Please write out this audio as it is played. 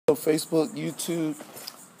Facebook, YouTube.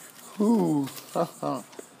 Who?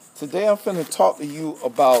 Today I'm finna talk to you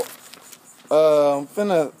about. I'm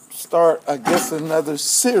finna start, I guess, another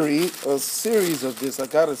series of this. I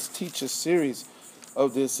gotta teach a series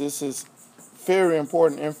of this. This is very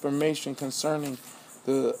important information concerning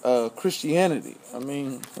the Christianity. I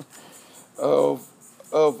mean, of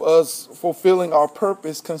us fulfilling our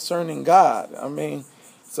purpose concerning God. I mean,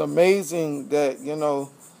 it's amazing that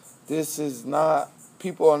this is not.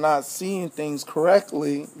 People are not seeing things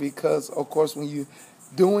correctly because, of course, when you're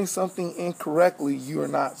doing something incorrectly, you are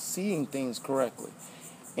not seeing things correctly.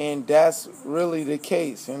 And that's really the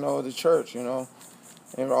case, the church, and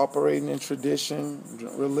operating in tradition,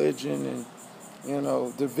 religion,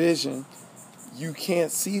 and, division. You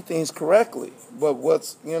can't see things correctly. But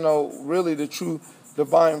what's, really the true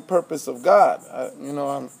divine purpose of God,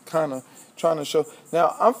 I'm kind of trying to show.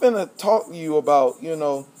 Now, I'm finna talk to you about,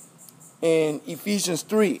 in Ephesians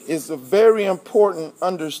 3, is a very important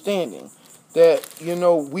understanding that,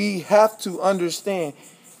 we have to understand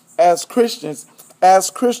as Christians,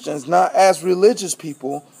 not as religious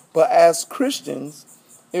people, but as Christians,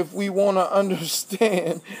 if we want to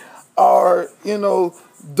understand our,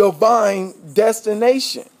 divine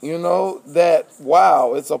destination, that,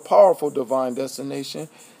 wow, it's a powerful divine destination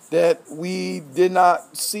that we did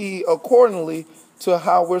not see accordingly to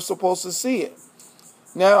how we're supposed to see it.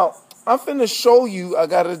 Now, I'm finna show you, I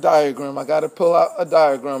got a diagram. I got to pull out a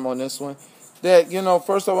diagram on this one. That,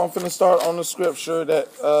 first of all, I'm finna start on the scripture that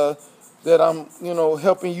I'm,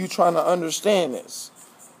 helping you trying to understand this.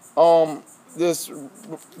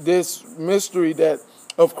 This mystery that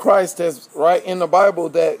of Christ that's right in the Bible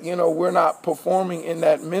that, we're not performing in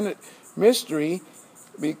that mystery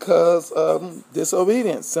because of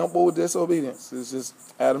disobedience, simple disobedience. It's just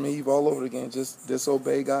Adam and Eve all over again, just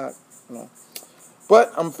disobey God,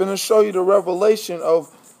 But I'm finna show you the revelation of,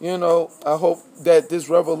 I hope that this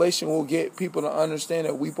revelation will get people to understand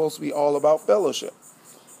that we're supposed to be all about fellowship.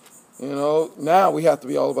 Now we have to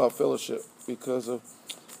be all about fellowship because of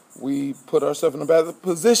we put ourselves in a bad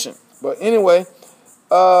position. But anyway,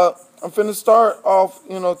 I'm finna start off,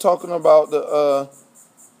 talking about the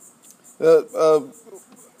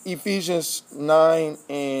Ephesians 9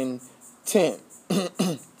 and 10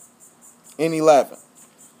 and 11.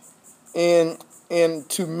 And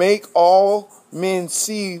to make all men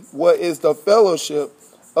see what is the fellowship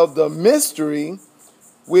of the mystery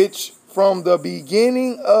which from the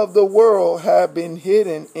beginning of the world have been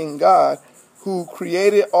hidden in God, who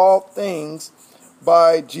created all things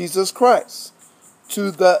by Jesus Christ,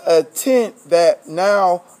 to the intent that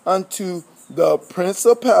now unto the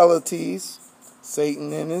principalities,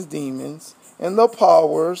 Satan and his demons, and the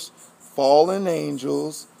powers, fallen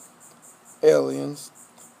angels, aliens,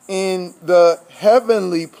 in the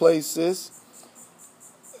heavenly places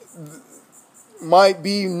might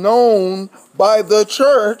be known by the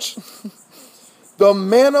church the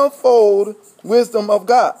manifold wisdom of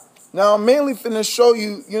God. Now, I'm mainly finna show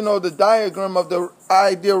you, the diagram of the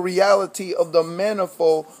ideal reality of the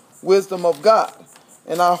manifold wisdom of God.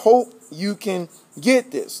 And I hope you can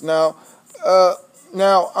get this. Now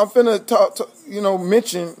I'm finna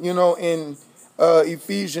mention, in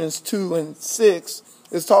Ephesians 2 and 6,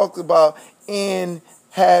 it talks about, and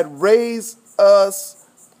had raised us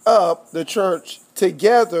up, the church,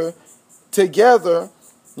 together,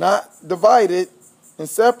 not divided and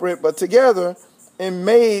separate, but together, and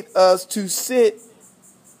made us to sit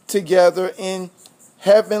together in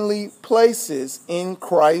heavenly places in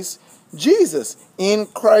Christ Jesus. In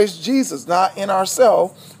Christ Jesus, not in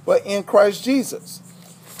ourselves, but in Christ Jesus.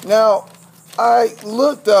 Now, I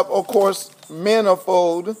looked up, of course,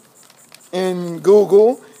 manifold in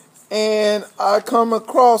Google, and I come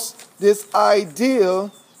across this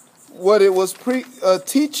idea, what it was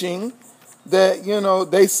teaching, that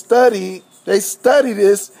they study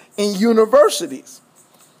this in universities.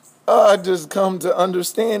 I just come to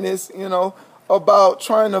understand this, about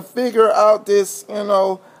trying to figure out this,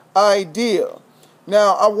 idea.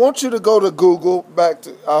 Now, I want you to go to Google, back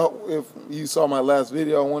to, if you saw my last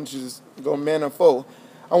video, I want you to go manifold.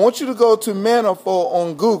 I want you to go to manifold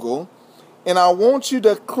on Google, and I want you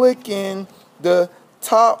to click in the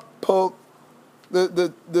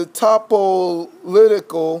the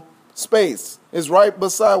topolitical space. It's right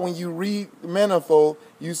beside when you read manifold.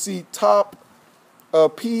 You see TOPOLOGICAL.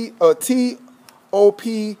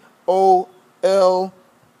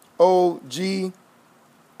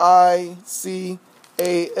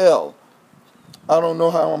 I don't know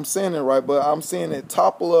how I'm saying it right, but I'm saying it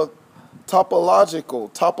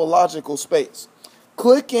topological space.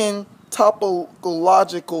 Click in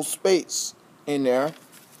topological space in there,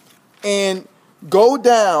 and Go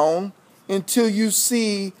down until you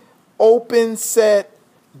see open set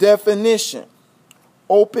definition.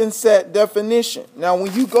 Open set definition. Now,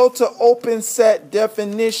 when you go to open set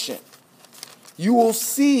definition, you will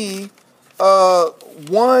see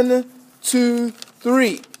 1, 2,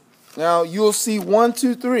 3. Now, you will see 1,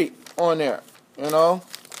 2, 3 on there,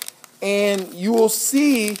 and you will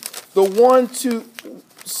see the 1, 2,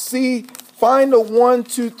 find a 1,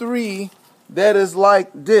 2, 3 that is like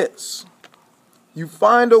this. You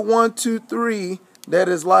find a 1, 2, 3 that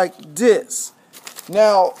is like this.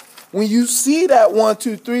 Now, when you see that 1,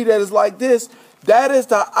 2, 3 that is like this, that is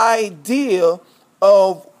the idea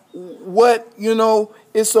of what,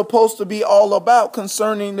 is supposed to be all about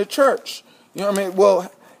concerning the church. You know what I mean?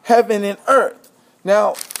 Well, heaven and earth.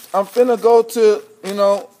 Now, I'm finna go to,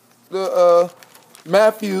 the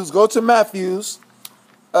Matthews. Go to Matthews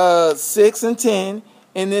 6 and 10,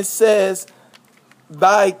 and it says,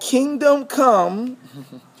 "Thy kingdom come,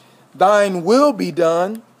 thine will be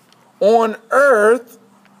done on earth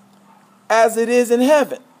as it is in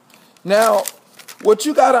heaven." Now, what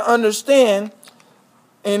you got to understand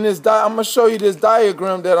in this, I'm going to show you this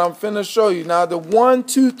diagram that I'm finna show you. Now, the 1,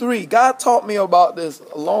 2, 3, God taught me about this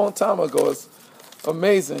a long time ago. It's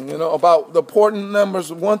amazing, about the important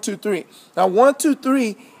numbers 1, 2, 3. Now, 1, 2,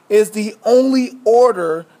 3 is the only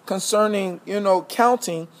order concerning,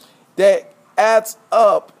 counting that adds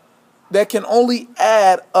up, that can only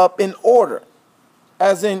add up in order.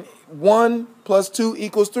 As in 1 plus 2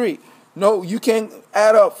 equals 3. No, you can't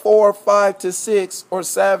add up 4, 5 to 6 or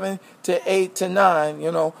 7 to 8 to 9.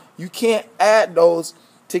 You can't add those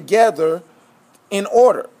together in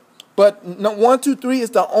order. But 1, 2, 3 is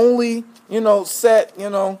the only, set,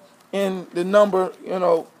 in the number,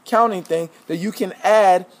 counting thing that you can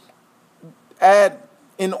add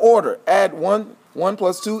in order. Add 1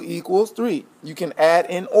 plus 2 equals 3. You can add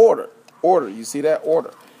in order. Order. You see that?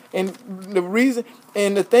 Order. And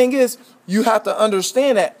the thing is, you have to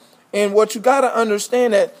understand that. And what you got to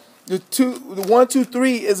understand that the 1, 2,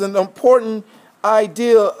 3 is an important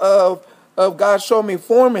idea of God showed me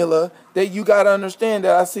formula that you got to understand,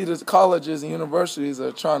 that I see the colleges and universities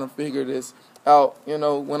are trying to figure this out,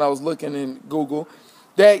 when I was looking in Google,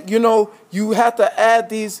 that, you have to add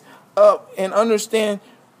these up and understand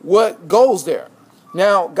what goes there.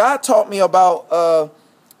 Now, God taught me about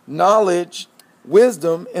knowledge,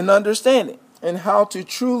 wisdom, and understanding, and how to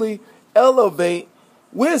truly elevate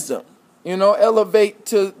wisdom, elevate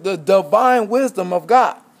to the divine wisdom of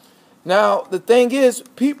God. Now, the thing is,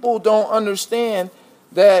 people don't understand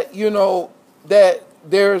that, that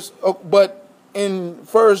there's, but in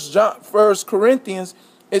First Corinthians,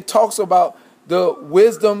 it talks about the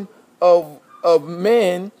wisdom of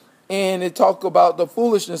men, and it talks about the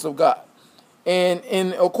foolishness of God.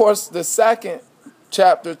 And of course, the second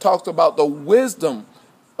chapter talks about the wisdom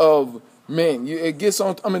of men. It gets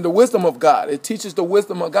on, the wisdom of God. It teaches the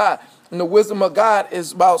wisdom of God. And the wisdom of God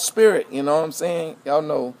is about spirit. You know what I'm saying? Y'all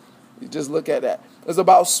know. You just look at that. It's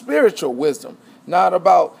about spiritual wisdom, not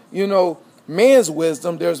about, man's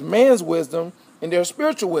wisdom. There's man's wisdom and there's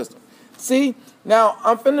spiritual wisdom. See, now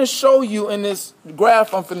I'm finna show you in this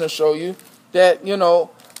graph, I'm finna show you that,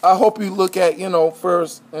 I hope you look at,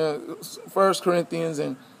 First Corinthians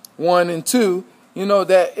and 1 and 2,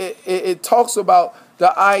 that it talks about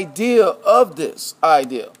the idea of this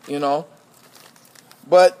idea,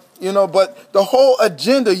 But the whole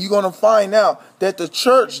agenda, you're going to find out that the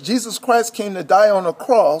church, Jesus Christ came to die on the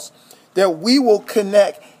cross, that we will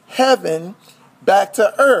connect heaven back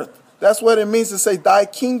to earth. That's what it means to say, thy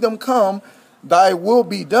kingdom come, thy will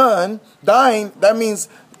be done. Thine, that means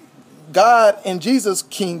God and Jesus'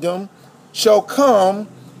 kingdom shall come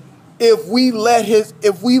if we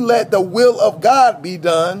let the will of God be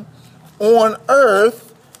done on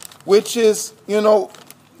earth, which is,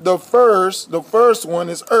 the first one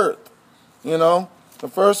is earth. The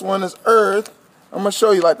first one is earth. I'm going to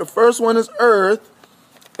show you, the first one is earth,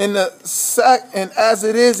 and and as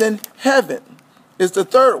it is in heaven is the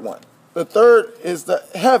third one. The third is the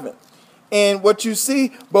heaven. And what you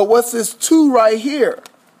see, but what's this 2 right here?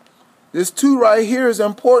 This 2 right here is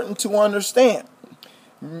important to understand.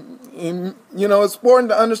 It's important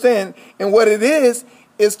to understand. And what it is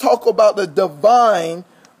talk about the divine.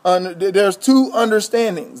 There's 2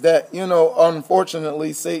 understandings that,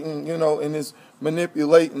 unfortunately, Satan, in his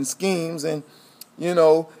manipulating schemes. And,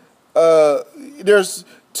 there's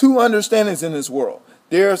 2 understandings in this world.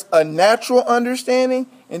 There's a natural understanding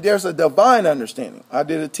and there's a divine understanding. I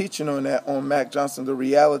did a teaching on that on Mac Johnson, The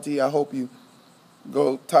Reality. I hope you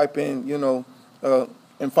go type in,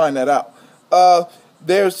 and find that out.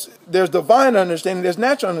 There's divine understanding. There's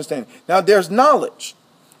natural understanding. Now, there's knowledge.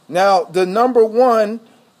 Now, the number one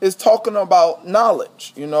is talking about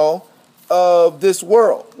knowledge, of this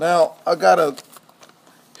world. Now,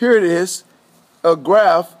 here it is, a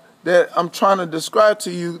graph that I'm trying to describe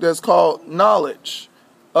to you that's called knowledge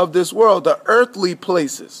of this world, the earthly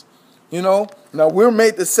places. Now we're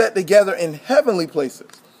made to set together in heavenly places,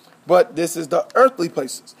 but this is the earthly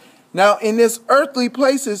places. Now, in this earthly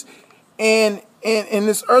places, and in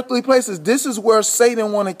this earthly places, this is where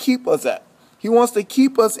Satan want to keep us at. He wants to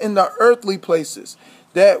keep us in the earthly places,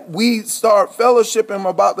 that we start fellowshipping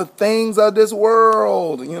about the things of this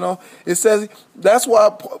world. It says, that's why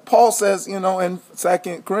Paul says, in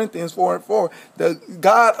 2 Corinthians 4:4, the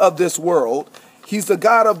God of this world, he's the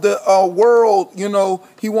God of the world.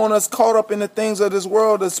 He wants us caught up in the things of this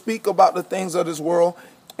world, to speak about the things of this world.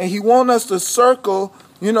 And he wants us to circle,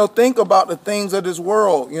 think about the things of this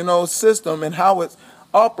world, system and how it's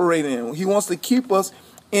operating. He wants to keep us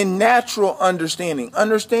in natural understanding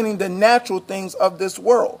the natural things of this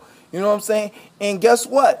world. You know what I'm saying? And guess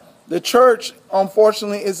what? The church,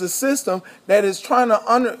 unfortunately, is a system that is trying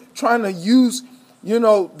to use,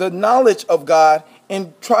 the knowledge of God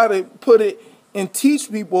and try to put it and teach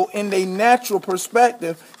people in a natural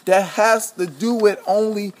perspective that has to do with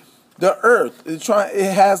only the earth.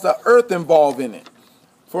 It has the earth involved in it.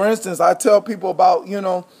 For instance, I tell people about,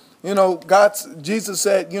 Jesus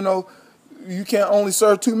said, you can't only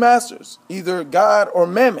serve two masters, either God or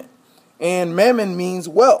mammon. And mammon means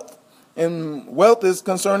wealth. And wealth is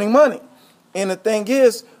concerning money. And the thing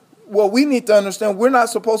is, what we need to understand, we're not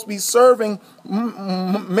supposed to be serving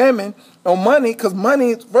mammon or money, because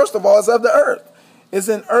money, first of all, is of the earth. It's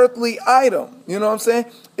an earthly item. You know what I'm saying?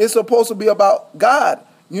 It's supposed to be about God,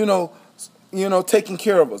 taking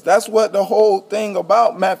care of us. That's what the whole thing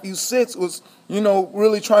about Matthew 6 was,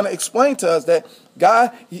 really trying to explain to us, that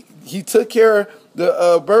God, he took care of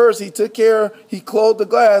the birds, he clothed the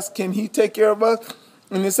grass. Can he take care of us?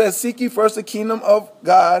 And it says, seek ye first the kingdom of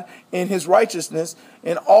God and his righteousness,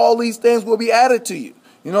 and all these things will be added to you.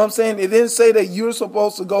 You know what I'm saying? It didn't say that you're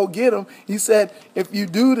supposed to go get them. He said, if you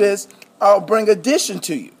do this, I'll bring addition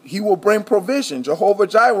to you. He will bring provision. Jehovah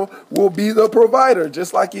Jireh will be the provider,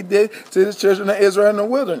 just like he did to the children of Israel in the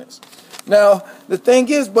wilderness. Now, the thing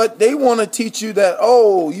is, but they want to teach you that,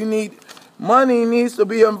 money needs to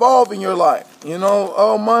be involved in your life.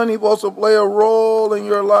 Money supposed to play a role in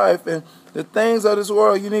your life. And the things of this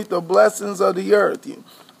world, you need the blessings of the earth.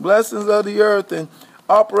 Blessings of the earth and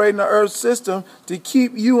operating the earth system to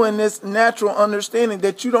keep you in this natural understanding,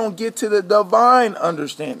 that you don't get to the divine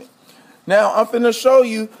understanding. Now, I'm going to show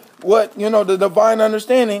you what, the divine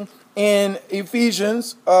understanding in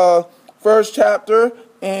Ephesians, first chapter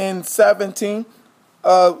and 17.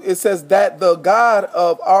 It says that the God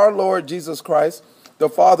of our Lord Jesus Christ, the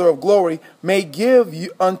Father of glory, may give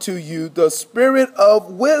unto you the spirit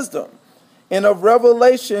of wisdom and of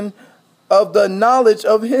revelation of the knowledge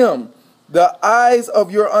of him, the eyes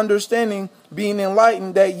of your understanding being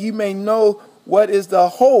enlightened, that ye may know what is the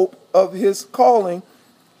hope of his calling,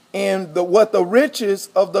 and what the riches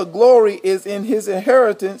of the glory is in his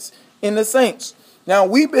inheritance in the saints. Now,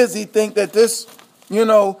 we busy think that this,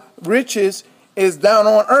 riches is down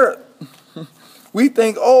on earth. We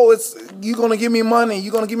think, you're going to give me money,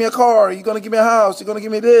 you're going to give me a car, you're going to give me a house, you're going to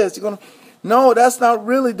give me this, No, that's not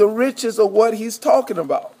really the riches of what he's talking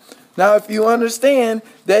about. Now, if you understand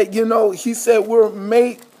that, he said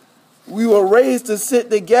we were raised to sit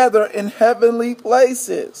together in heavenly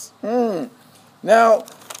places. Now,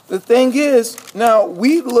 the thing is, now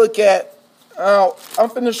we look at, I'm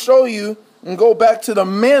going to show you and go back to the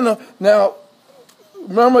manna. Now,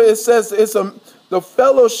 remember it says it's the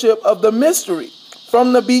fellowship of the mystery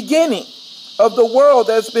from the beginning of the world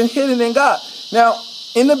that's been hidden in God. Now,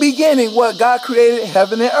 in the beginning, what God created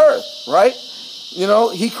heaven and earth, right?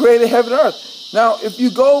 He created heaven and earth. Now, if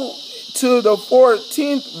you go to the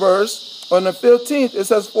 14th verse, on the 15th, it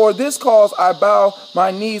says, for this cause I bow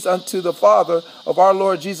my knees unto the Father of our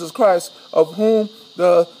Lord Jesus Christ, of whom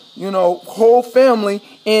the, whole family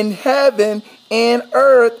in heaven and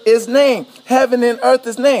earth is named. Heaven and earth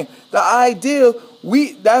is named. The idea,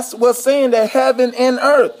 that's what's saying, that heaven and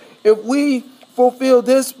earth. If we fulfill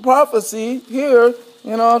this prophecy here,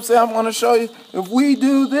 I'm going to show you, if we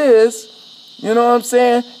do this,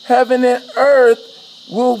 heaven and earth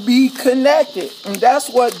will be connected. And that's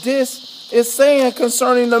what this is saying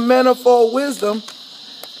concerning the manifold wisdom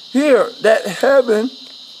here, that heaven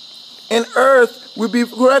and earth will be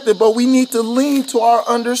corrected, but we need to lean to our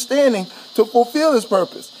understanding to fulfill his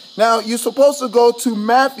purpose. Now, you're supposed to go to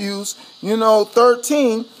Matthew's,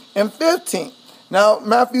 13 and 15. Now,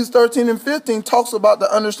 Matthew 13 and 15 talks about the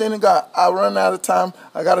understanding of God. I run out of time.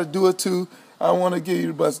 I got to do it too. I want to give you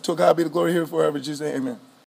the blessing. To God be the glory here forever. Jesus, amen.